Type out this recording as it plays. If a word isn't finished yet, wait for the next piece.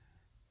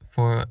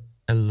For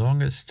a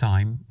longest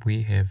time,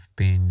 we have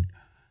been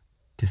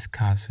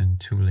discussing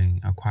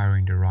tooling,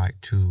 acquiring the right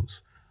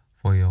tools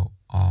for your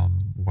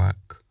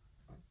work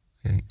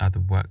at the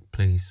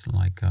workplace,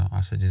 like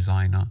as a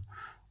designer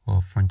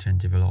or front-end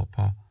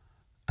developer.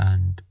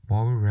 And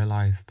what we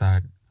realize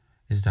that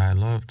is that a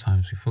lot of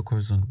times we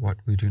focus on what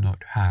we do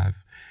not have,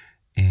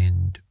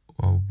 and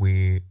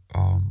we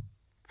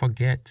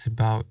forget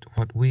about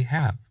what we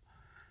have,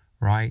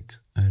 right?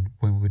 And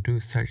when we do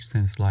such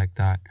things like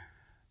that,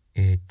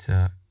 it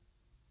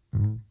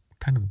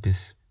kind of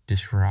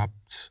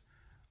disrupts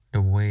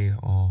the way,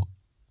 or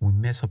we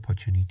miss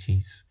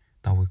opportunities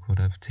that we could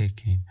have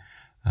taken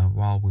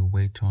while we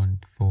wait on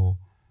for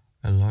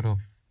a lot of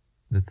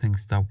the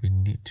things that we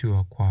need to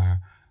acquire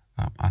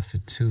as a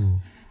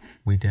tool.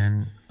 We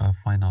then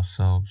find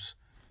ourselves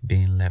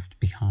being left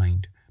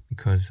behind,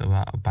 because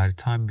by the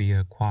time we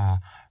acquire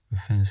the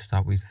things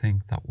that we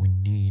think that we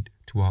need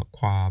to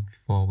acquire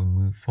before we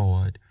move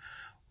forward,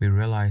 we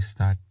realize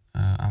that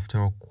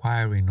after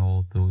acquiring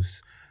all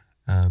those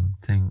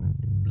things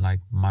like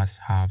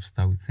must-haves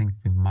that we think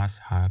we must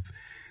have,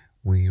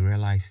 we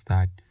realize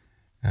that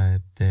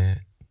the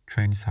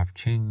trends have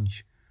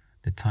changed,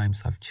 the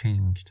times have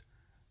changed,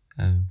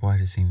 and what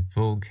is in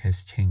vogue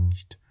has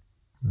changed.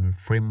 The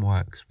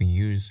frameworks we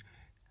use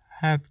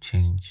have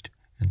changed,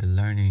 and the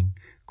learning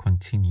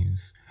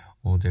continues,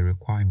 or the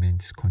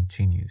requirements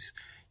continues.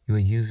 You are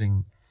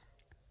using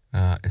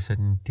a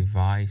certain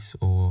device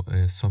or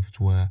a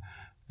software,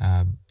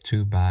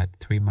 too bad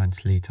 3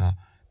 months later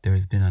there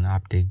has been an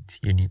update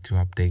you need to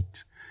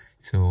update.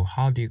 So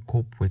how do you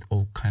cope with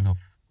all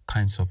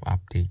kinds of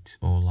updates,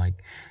 or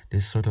like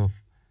this sort of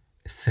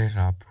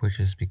setup which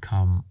has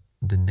become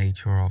the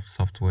nature of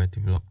software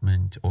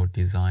development or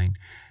design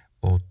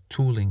or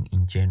tooling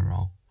in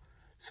general?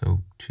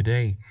 So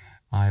today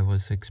I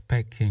was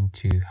expecting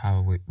to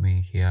have with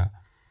me here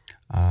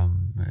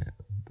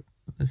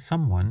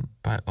someone,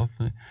 but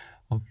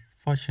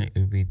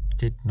unfortunately we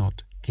did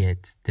not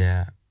get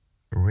the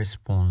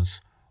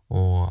response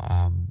or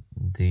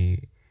the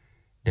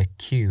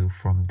cue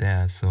from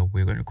there. So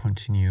we're going to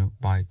continue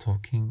by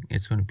talking.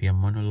 It's going to be a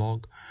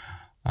monologue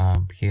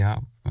here,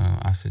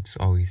 as it's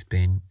always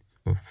been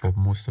for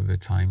most of the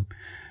time.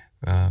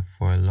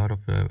 For a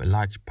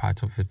large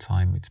part of the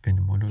time, it's been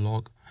a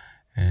monologue,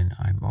 and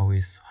I'm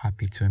always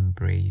happy to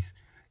embrace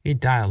a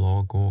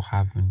dialogue or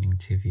have an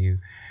interview.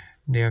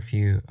 There are a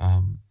few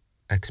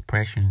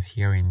expressions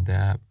here and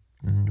there,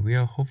 and we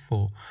are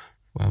hopeful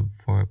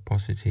for a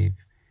positive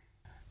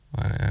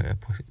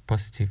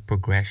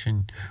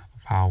progression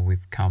of how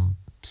we've come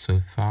so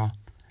far.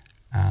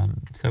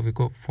 So we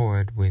go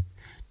forward with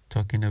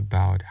talking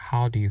about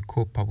how do you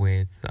cope up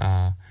with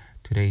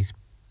today's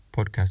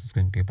podcast is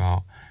going to be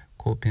about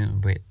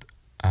coping with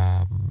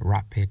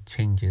rapid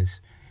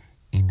changes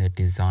in the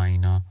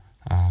designer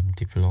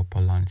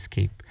developer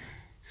landscape.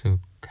 So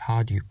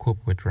how do you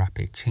cope with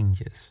rapid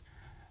changes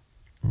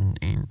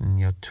in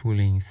your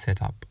tooling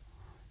setup?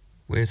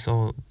 It's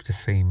all the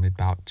same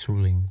about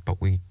tooling,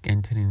 but we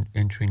entering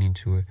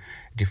into a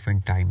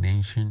different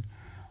dimension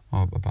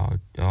of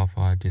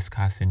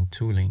discussing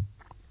tooling.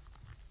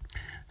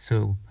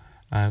 So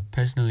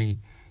personally,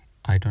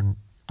 I don't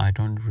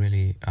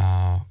really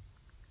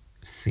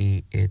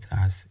see it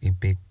as a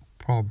big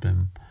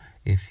problem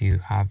if you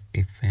have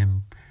a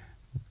firm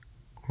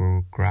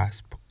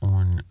grasp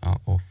on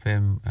or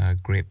firm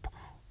grip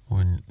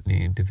on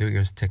the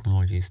various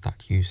technologies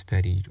that you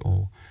studied,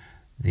 or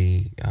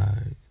the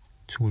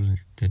tool,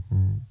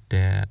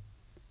 the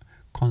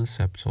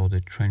concepts or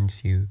the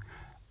trends you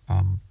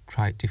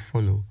try to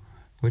follow,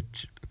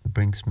 which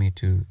brings me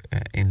to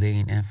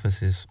laying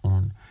emphasis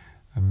on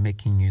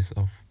making use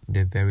of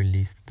the very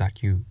least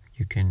that you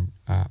can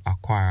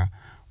acquire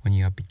when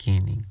you are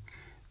beginning.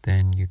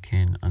 Then you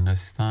can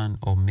understand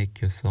or make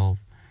yourself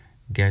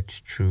get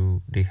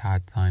through the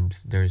hard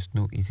times. There is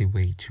no easy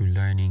way to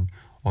learning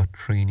or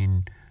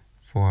training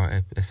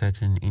for a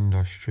certain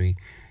industry.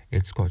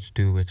 It's got to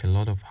do with a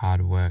lot of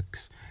hard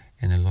works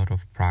and a lot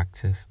of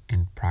practice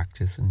and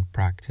practice and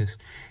practice.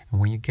 And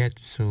when you get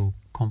so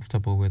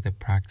comfortable with the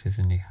practice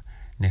and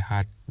the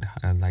hard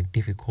like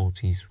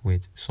difficulties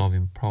with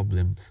solving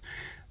problems,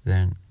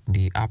 then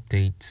the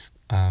updates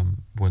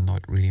will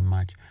not really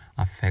much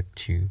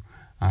affect you,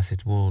 as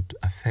it would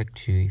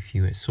affect you if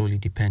you are solely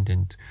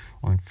dependent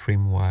on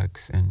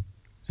frameworks and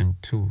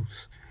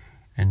tools,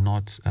 and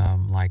not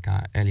like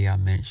I earlier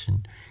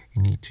mentioned,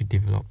 you need to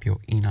develop your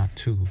inner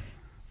tool,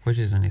 which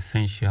is an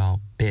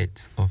essential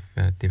bit of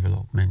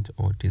development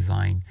or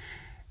design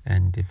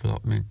and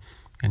development.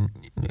 And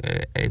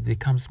it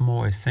becomes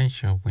more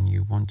essential when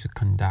you want to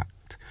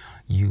conduct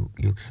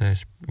user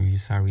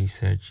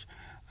research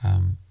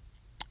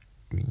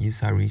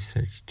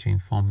to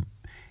inform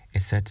a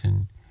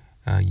certain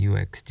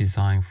UX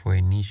design for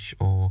a niche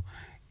or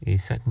a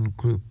certain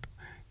group.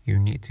 You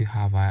need to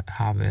have a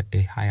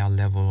higher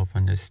level of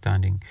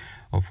understanding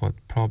of the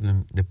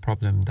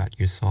problem that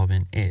you're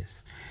solving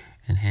is,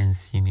 and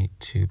hence you need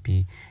to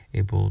be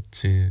able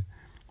to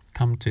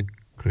come to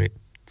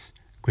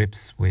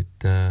grips with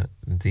the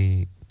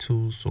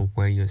tools, or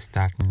where you're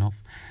starting off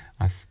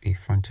as a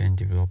front-end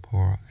developer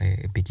or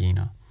a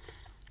beginner.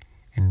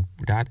 And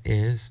that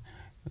is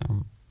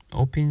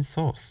open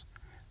source.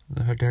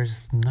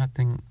 There's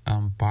nothing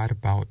bad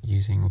about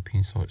using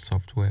open source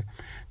software.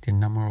 The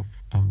number of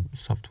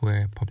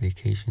software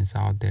publications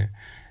out there,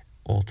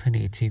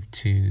 alternative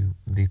to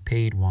the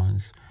paid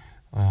ones,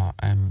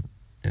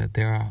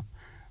 there are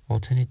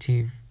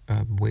alternative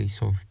ways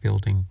of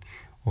building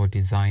or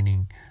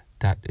designing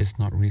that is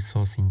not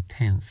resource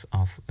intense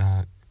as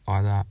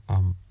other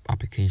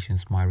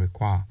applications might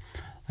require.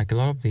 Like a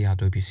lot of the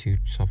Adobe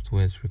Suite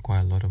softwares require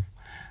a lot of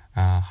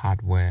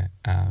hardware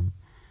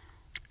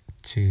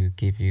to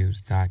give you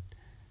that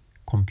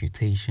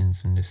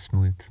computations and the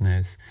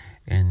smoothness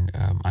and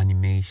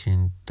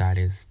animation that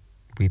is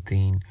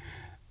within.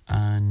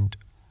 And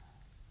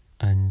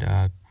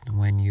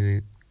when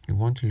you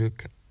want to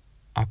look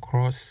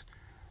across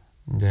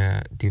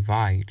the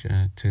divide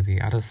to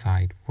the other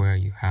side, where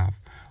you have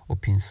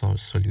open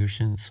source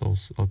solutions or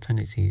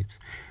alternatives,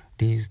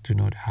 these do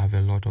not have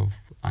a lot of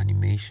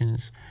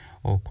animations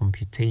or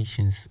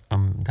computations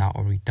that are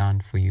already done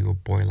for you, or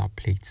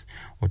boilerplates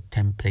or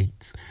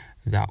templates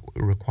that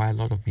require a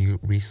lot of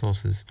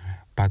resources.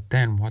 But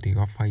then what they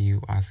offer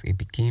you as a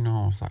beginner,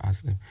 or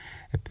as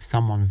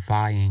someone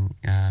vying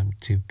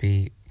to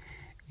be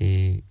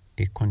a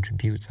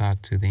contributor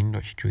to the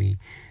industry,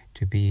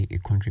 to be a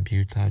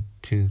contributor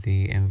to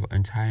the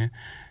entire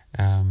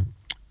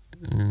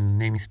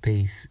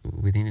namespace,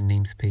 within the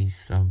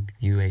namespace,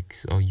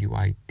 UX or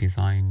UI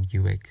design,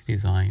 UX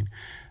design,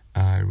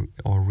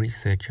 or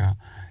researcher,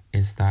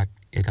 is that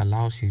it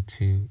allows you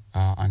to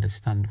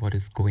understand what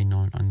is going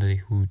on under the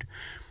hood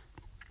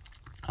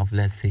of,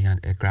 let's say,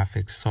 a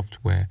graphics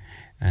software,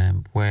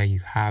 where you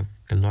have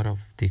a lot of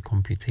the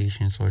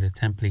computations or the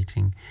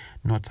templating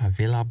not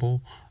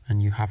available,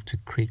 and you have to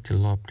create a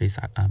lot of these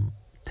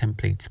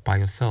templates by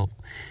yourself.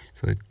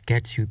 So it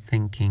gets you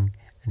thinking,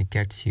 and it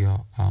gets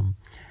your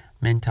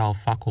mental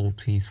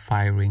faculties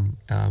firing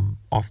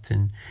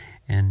often,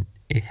 and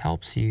it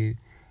helps you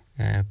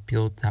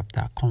build up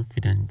that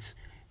confidence,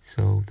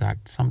 so that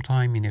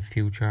sometime in the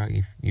future,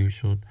 if you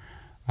should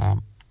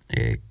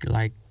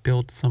like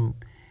build some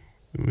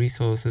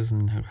resources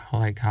and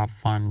like have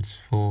funds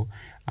for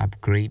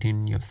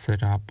upgrading your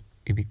setup,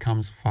 it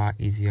becomes far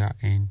easier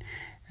and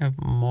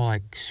more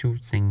like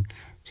soothing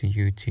to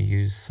you to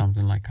use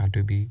something like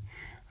Adobe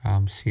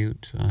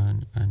Suite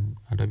and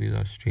Adobe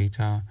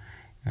Illustrator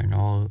and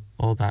all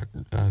that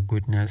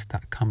goodness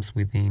that comes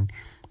within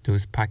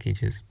those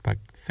packages. But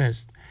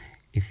first,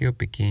 if you're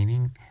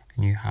beginning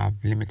and you have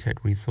limited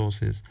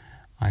resources,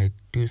 I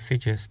do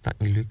suggest that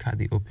you look at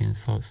the open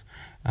source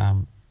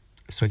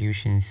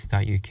solutions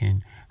that you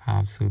can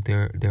have. So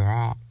there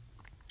are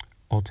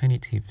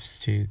alternatives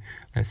to,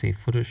 let's say,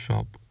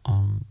 Photoshop.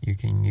 You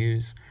can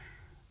use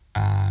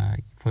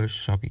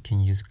Photoshop. You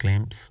can use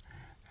Glimpse.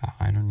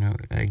 I don't know.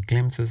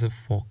 Glimpse is a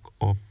fork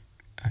of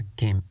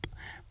GIMP,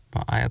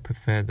 but I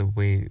prefer the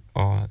way,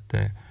 or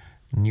the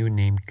new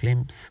name,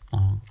 Glimpse.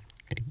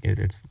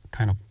 It's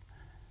kind of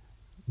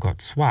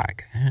got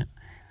swag.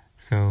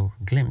 So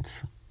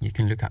Glimpse, you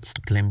can look at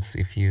Glimpse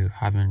if you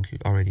haven't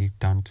already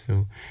done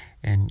so,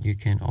 and you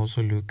can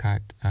also look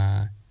at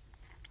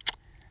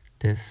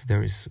this.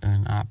 There is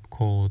an app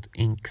called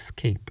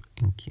Inkscape.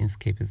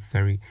 Inkscape is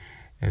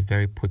a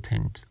very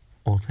potent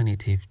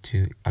alternative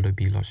to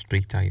Adobe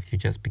Illustrator if you're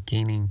just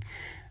beginning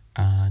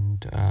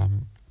and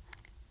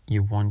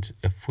you want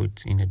a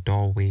foot in a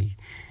doorway.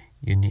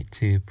 You need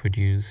to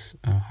produce,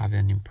 have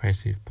an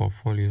impressive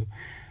portfolio,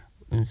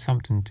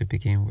 something to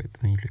begin with.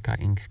 Then you look at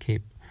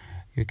Inkscape.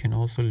 You can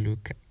also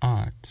look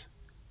at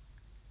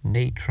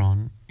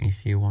Natron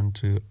if you want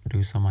to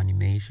do some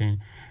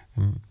animation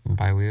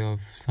by way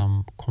of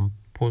some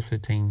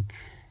compositing,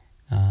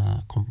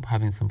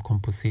 having some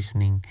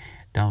compositioning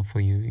down for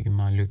you. You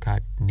might look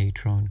at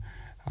Natron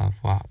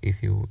for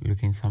if you're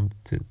looking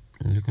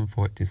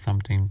forward to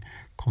something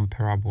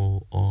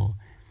comparable or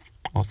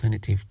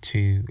alternative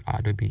to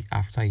Adobe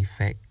After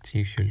Effects.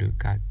 You should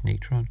look at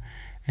Natron.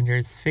 And there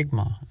is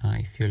Figma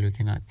if you're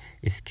looking at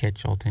a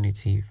sketch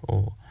alternative,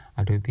 or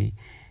Adobe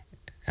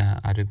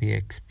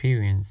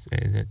Experience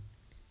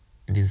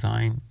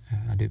Design,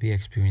 Adobe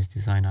Experience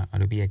Designer,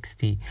 Adobe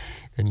XD.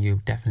 Then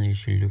you definitely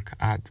should look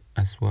at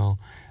as well.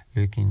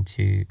 Look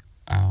into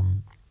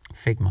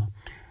Figma.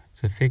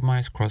 So Figma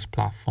is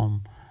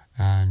cross-platform,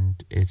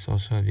 and it's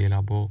also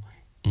available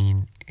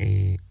in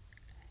a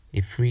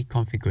free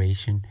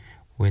configuration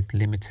with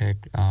limited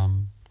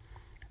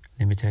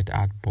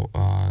ad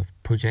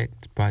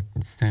project, but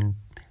it's then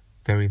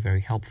very,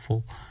 very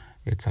helpful.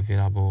 It's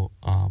available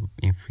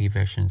in free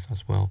versions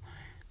as well,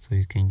 so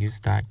you can use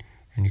that,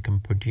 and you can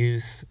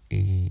produce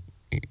a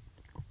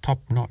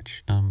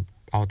top-notch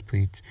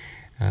output,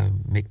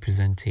 make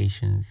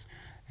presentations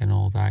and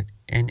all that,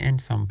 and earn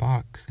some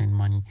bucks and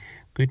money,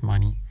 good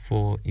money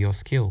for your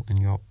skill and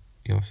your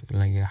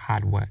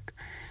hard work.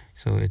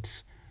 So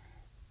it's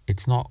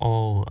not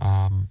all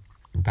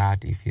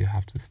bad if you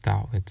have to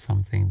start with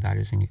something that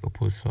is in the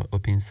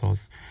open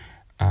source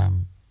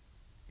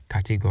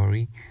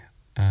category,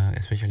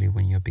 especially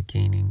when you're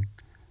beginning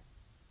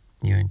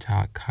your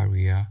entire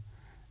career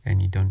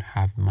and you don't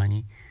have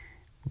money.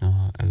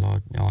 A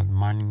lot of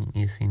money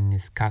is in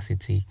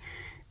scarcity,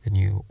 then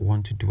you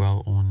want to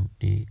dwell on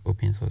the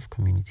open source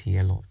community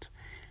a lot.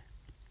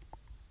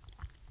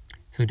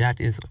 So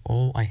that is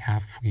all I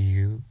have for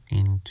you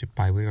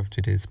by way of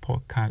today's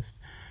podcast.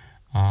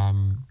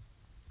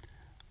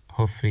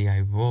 Hopefully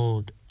I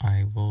will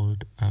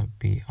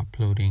be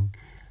uploading.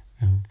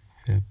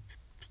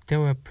 There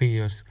were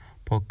previous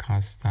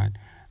podcasts that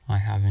I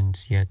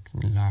haven't yet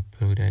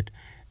uploaded.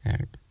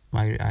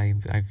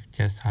 I've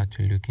just had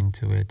to look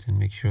into it and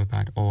make sure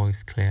that all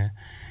is clear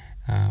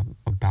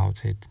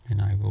about it,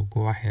 and I will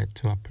go ahead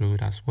to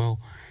upload as well.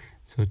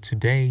 So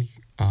today,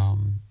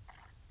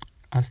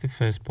 as the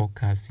first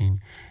podcast in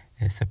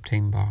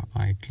September,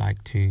 I'd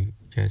like to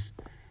just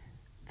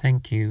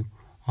thank you.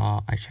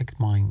 I checked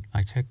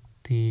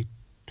the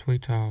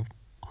Twitter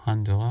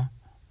handle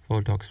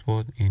for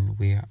DocSport, and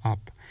we are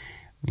up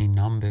in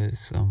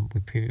numbers.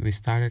 We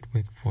started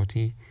with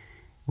 40.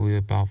 We're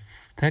about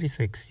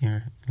 36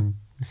 here,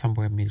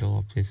 somewhere middle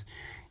of this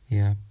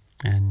year,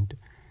 and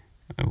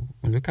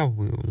look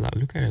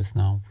at us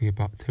now. We're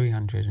about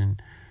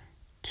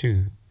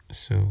 302.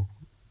 So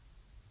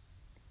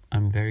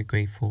I'm very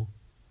grateful.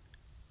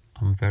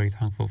 I'm very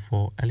thankful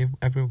for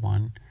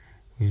everyone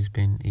who's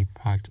been a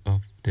part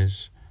of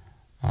this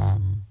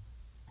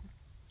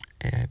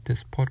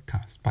this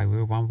podcast. By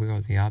one way or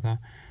the other,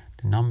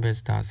 the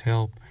numbers does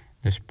help.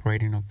 The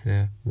spreading of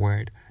the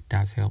word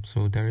does help.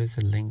 So there is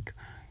a link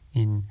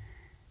in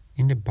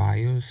the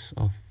bios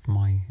of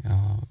my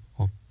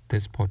of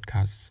this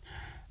podcast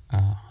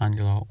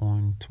handler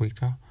on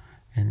Twitter,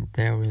 and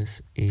there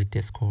is a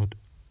Discord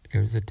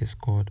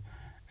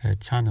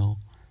channel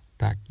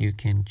that you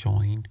can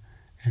join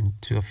and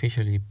to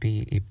officially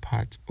be a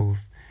part of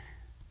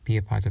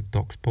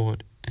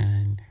DocSport,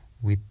 and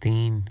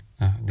within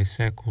the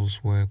circles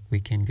where we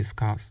can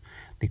discuss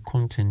the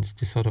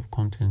sort of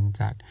content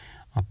that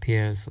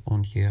appears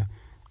on here,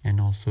 and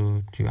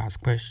also to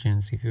ask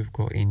questions if you've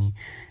got any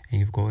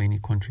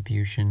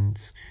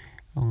contributions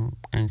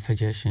and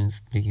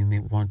suggestions that you may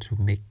want to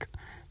make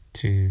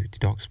to the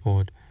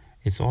DocSport.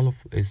 It's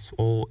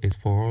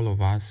for all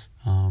of us.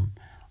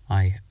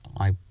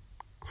 I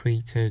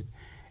created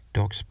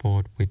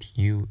DocSport with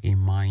you in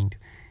mind,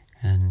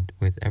 and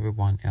with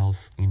everyone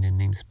else in the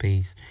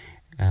namespace,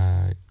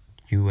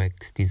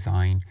 UX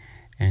design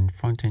and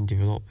front-end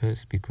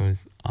developers,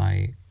 because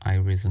I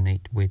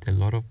resonate with a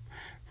lot of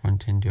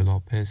front-end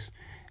developers,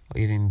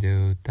 even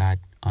though that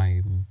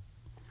I'm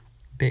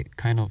a bit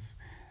kind of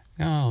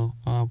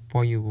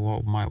what you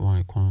might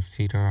want to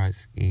consider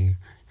as a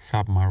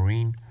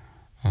submarine,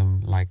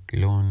 like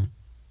lone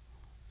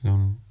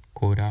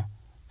coder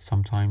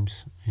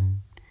sometimes, and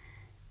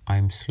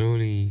I'm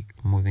slowly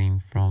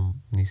moving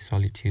from the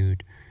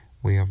solitude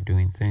way of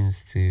doing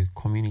things to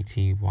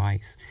community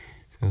wise,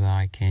 so that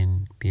I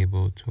can be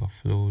able to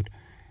offload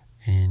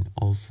and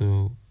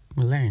also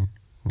learn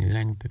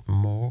a bit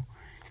more,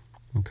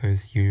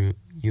 because you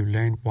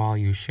learn while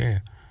you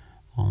share,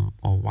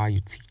 or while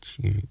you teach.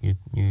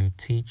 You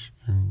teach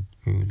and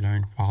you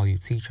learn while you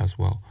teach as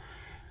well,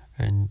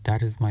 and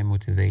that is my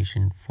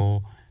motivation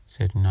for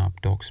setting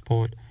up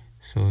DocSport.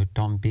 So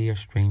don't be a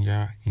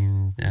stranger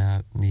in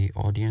the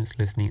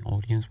listening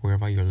audience,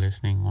 wherever you're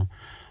listening on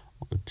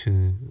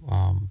to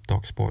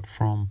DocSport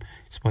from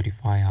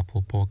Spotify,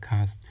 Apple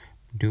Podcast.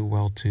 Do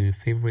well to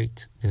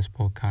favorite this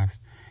podcast,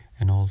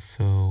 and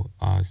also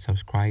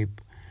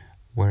subscribe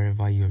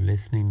wherever you're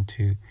listening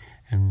to,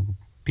 and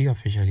be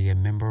officially a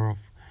member of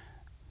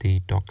the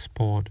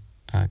DocSport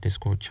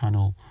Discord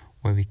channel,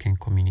 where we can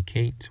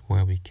communicate,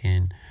 where we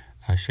can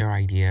share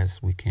ideas,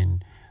 we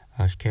can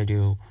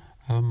schedule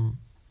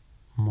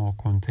more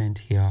content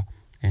here,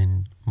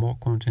 and more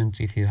content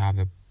if you have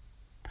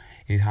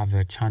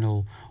a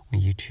channel on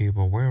YouTube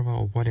or wherever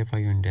or whatever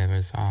your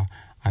endeavors are.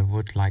 I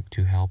would like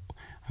to help.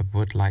 I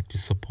would like to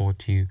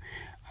support you.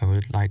 I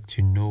would like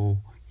to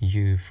know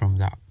you from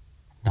that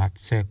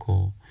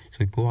circle.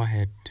 So go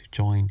ahead to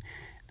join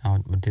our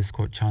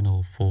Discord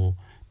channel for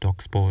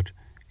DocSport,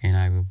 and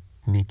I will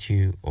meet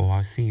you, or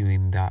I'll see you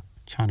in that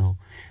channel.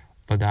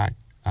 For that,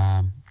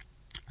 I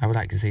would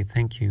like to say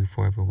thank you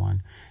for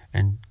everyone,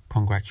 and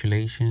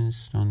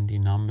congratulations on the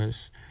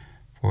numbers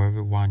for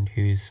everyone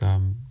who's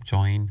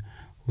joined,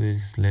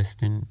 who's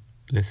listened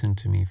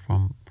to me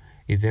from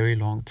a very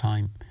long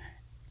time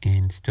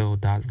and still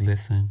does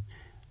listen.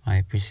 I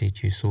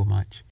appreciate you so much.